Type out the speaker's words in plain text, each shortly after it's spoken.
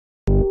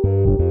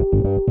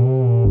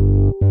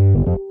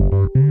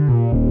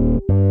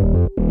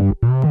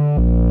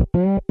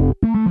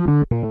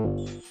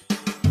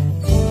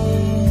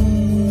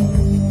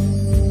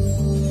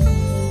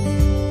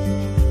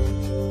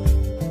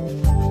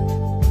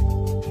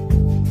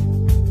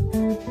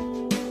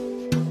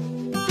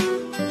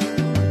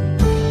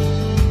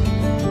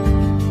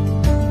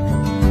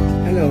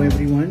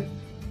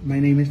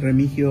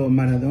Remigio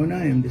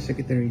Maradona. I am the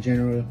Secretary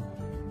General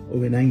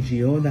of an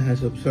NGO that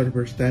has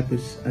observer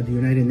status at the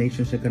United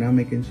Nations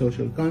Economic and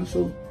Social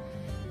Council.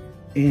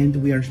 And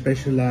we are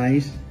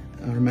specialized,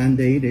 our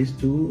mandate is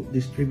to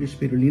distribute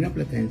spirulina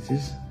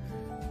platensis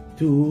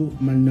to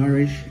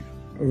malnourished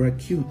or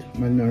acute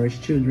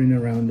malnourished children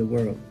around the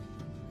world.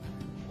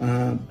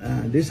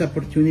 This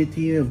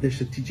opportunity of the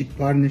strategic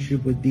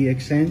partnership with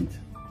DXN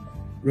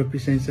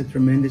represents a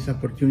tremendous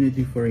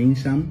opportunity for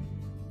IIMSAM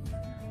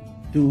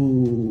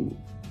to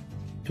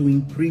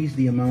increase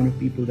the amount of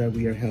people that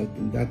we are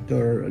helping.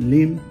 Dr.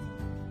 Lim,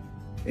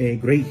 a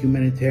great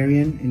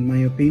humanitarian, in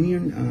my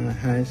opinion,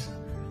 has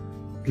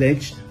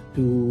pledged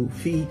to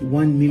feed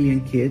 1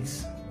 million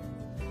kids.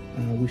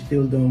 We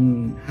still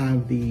don't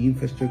have the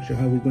infrastructure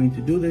how we're going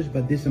to do this,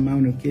 but this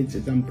amount of kids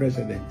is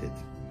unprecedented.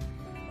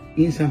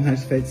 IIMSAM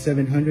has fed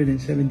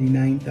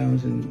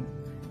 779,000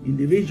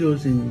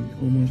 individuals in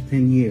almost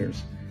 10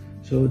 years.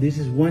 So this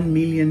is 1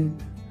 million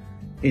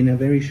in a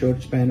very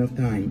short span of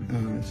time.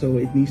 So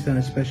it needs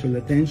special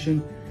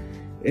attention.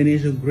 It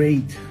is a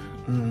great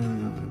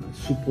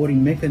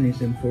supporting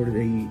mechanism for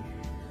the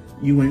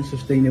UN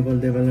Sustainable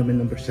Development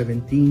number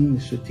 17,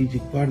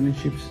 strategic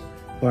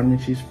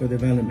partnerships for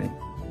development.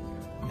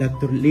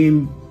 Dr.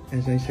 Lim,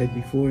 as I said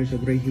before, is a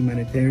great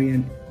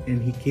humanitarian,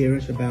 and he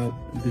cares about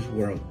this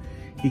world.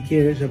 He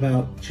cares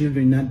about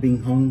children not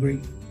being hungry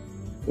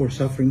or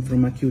suffering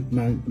from acute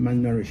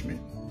malnourishment.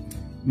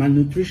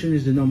 Malnutrition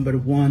is the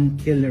 #1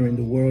 killer in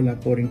the world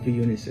according to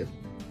UNICEF.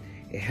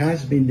 It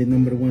has been the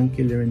 #1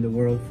 killer in the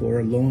world for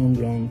a long,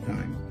 long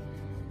time.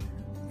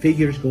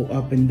 Figures go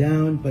up and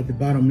down, but the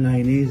bottom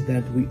line is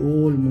that we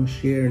all must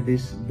share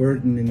this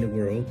burden in the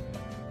world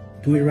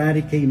to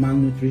eradicate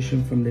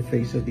malnutrition from the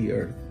face of the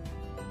earth.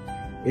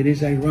 It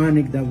is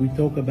ironic that we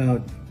talk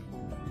about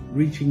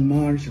reaching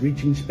Mars,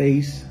 reaching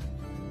space,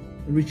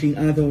 reaching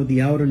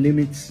the outer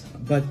limits,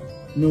 but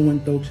no one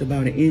talks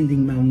about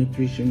ending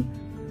malnutrition,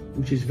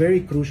 which is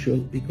very crucial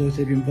because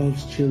it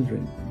involves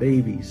children,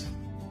 babies,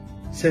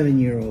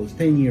 7-year-olds,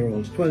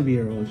 10-year-olds,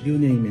 12-year-olds, you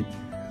name it.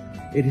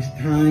 It is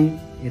time,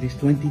 it is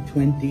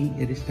 2020,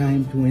 it is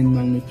time to end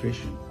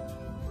malnutrition.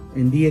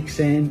 And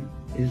DXN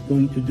is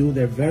going to do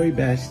their very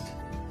best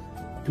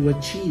to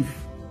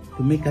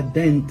make a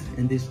dent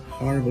in this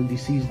horrible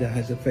disease that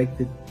has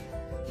affected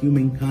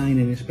humankind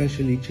and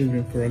especially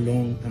children for a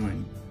long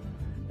time.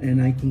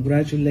 And I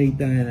congratulate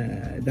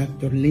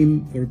Dr.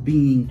 Lim for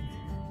being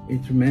a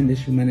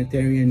tremendous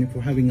humanitarian and for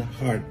having a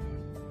heart,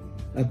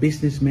 a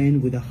businessman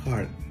with a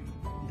heart.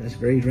 That's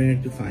very rare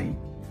to find.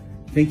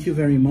 Thank you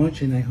very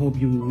much, and I hope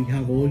we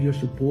have all your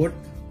support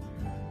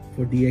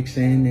for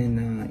DXN and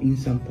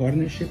IIMSAM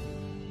partnership.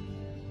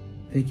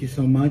 Thank you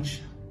so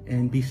much,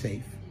 and be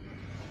safe.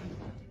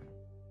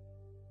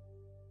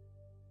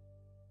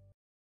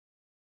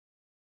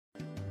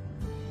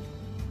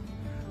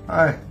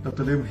 Hi,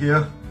 Dr. Lim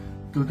here.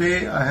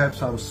 Today I have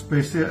some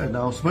special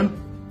announcement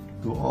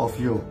to all of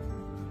you.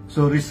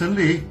 So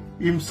recently,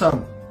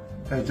 IIMSAM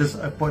has just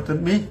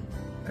appointed me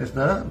as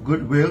the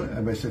Goodwill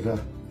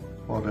Ambassador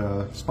for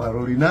the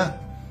spirulina.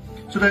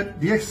 So that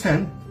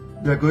DXN,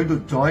 we are going to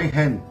join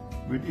hands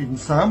with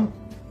IIMSAM,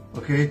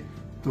 okay,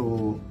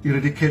 to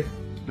eradicate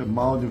the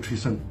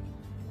malnutrition.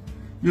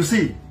 You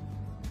see,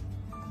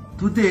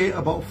 today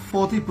about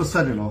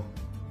 40%,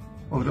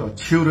 of the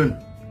children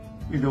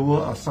in the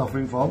world are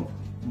suffering from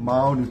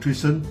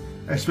malnutrition,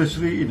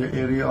 especially in the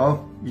area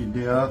of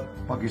India,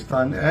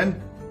 Pakistan and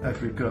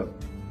Africa.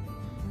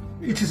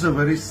 It is a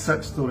very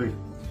sad story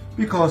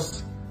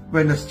because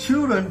when the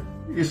children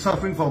is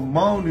suffering from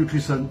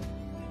malnutrition,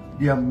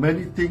 there are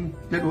many things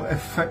that will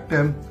affect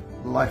them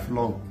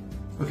lifelong.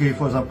 Okay,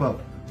 for example,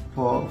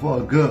 for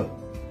a girl,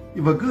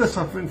 if a girl is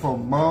suffering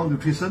from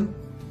malnutrition,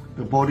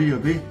 the body will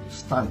be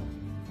stunned.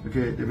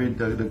 Okay, I mean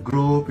the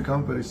growth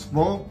becomes very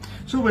small.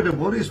 So when the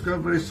body is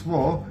become very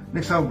small,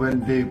 next time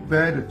when they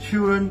bear the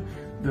children,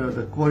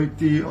 the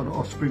quality of the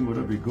offspring will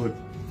not be good.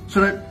 So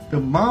that the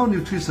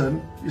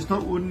malnutrition is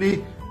not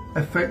only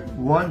affect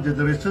one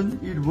generation,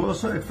 it will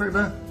also affect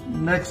the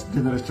next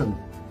generation.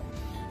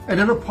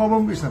 Another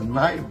problem is a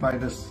night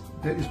blindness.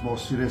 That is more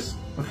serious.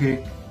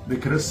 Okay, they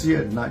cannot see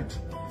at night.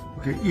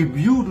 Okay, if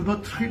you do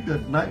not treat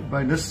the night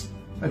blindness,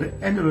 at the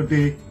end of the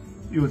day,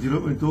 you will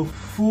develop into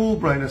full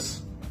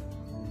blindness.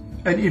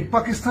 And in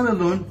Pakistan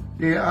alone,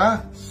 there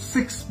are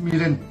 6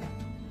 million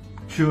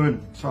children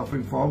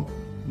suffering from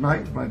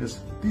night blindness.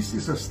 This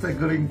is a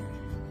staggering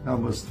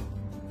numbers.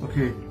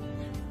 Okay,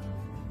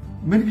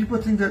 many people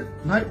think that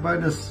night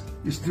blindness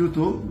is due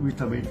to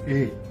vitamin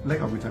A, lack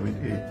of vitamin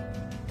A.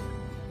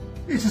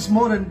 It is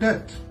more than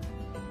that.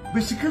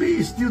 Basically,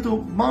 it's due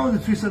to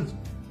malnutrition.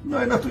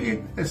 Not enough to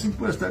eat, as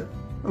simple as that.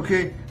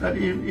 Okay, and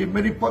in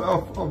many parts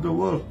of the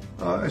world,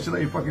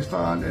 actually in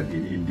Pakistan and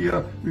in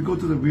India, we go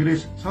to the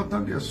village,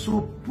 sometimes they are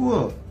so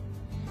poor.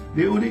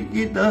 They only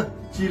eat the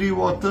chili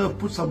water,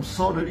 put some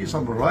salt and eat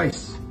some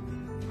rice.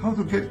 How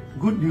to get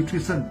good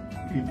nutrition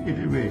in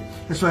a way?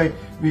 That's why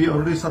we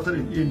already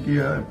started in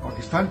India and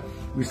Pakistan.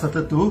 We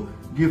started to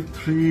give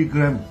 3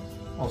 grams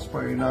of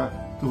spirulina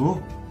to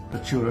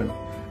the children.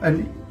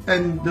 And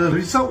And the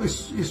result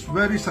is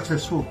very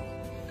successful.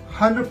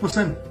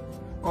 100%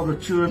 of the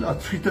children are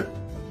treated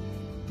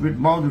with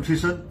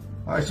malnutrition,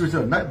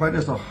 especially night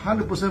blindness,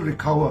 100%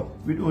 recover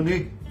with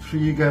only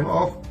 3 grams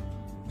of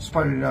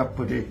spirulina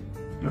per day.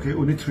 Okay,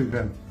 only 3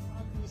 grams.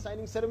 The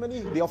signing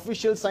ceremony, the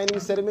official signing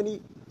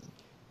ceremony.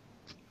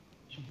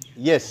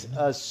 Yes,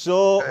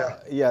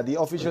 yeah, the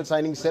official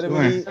signing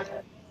ceremony.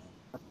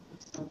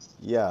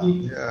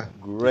 Yeah,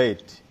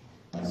 great.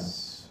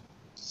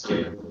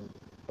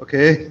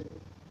 Okay.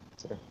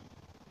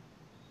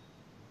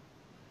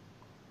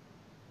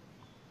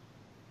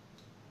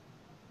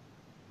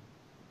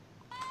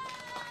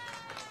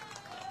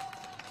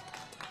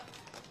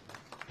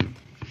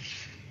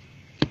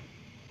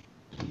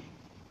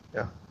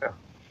 Yeah.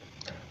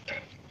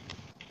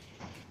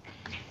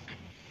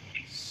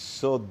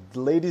 So,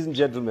 ladies and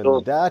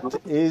gentlemen, that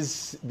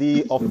is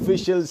the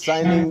official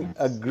signing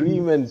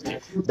agreement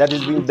that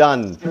has been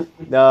done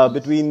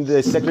between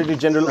the Secretary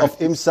General of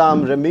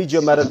IIMSAM,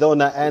 Remigio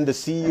Maradona, and the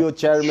CEO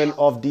Chairman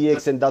of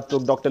DXN,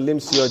 Dr. Lim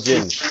Seo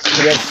Jin.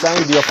 We have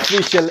signed the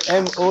official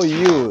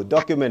MOU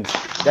documents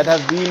that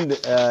have been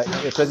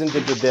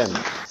presented to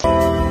them.